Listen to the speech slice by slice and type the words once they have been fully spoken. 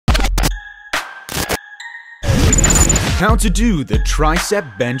How to do the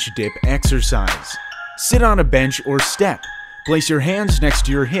tricep bench dip exercise. Sit on a bench or step. Place your hands next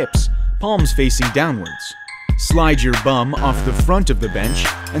to your hips, palms facing downwards. Slide your bum off the front of the bench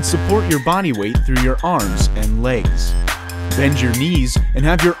and support your body weight through your arms and legs. Bend your knees and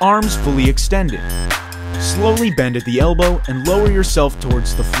have your arms fully extended. Slowly bend at the elbow and lower yourself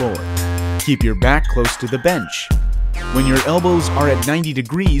towards the floor. Keep your back close to the bench. When your elbows are at 90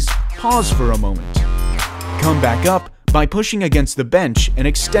 degrees, pause for a moment. Come back up by pushing against the bench and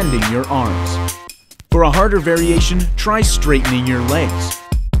extending your arms. For a harder variation, try straightening your legs.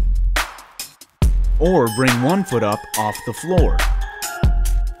 Or bring one foot up off the floor.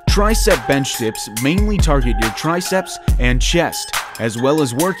 Tricep bench dips mainly target your triceps and chest, as well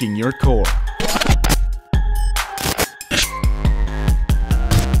as working your core.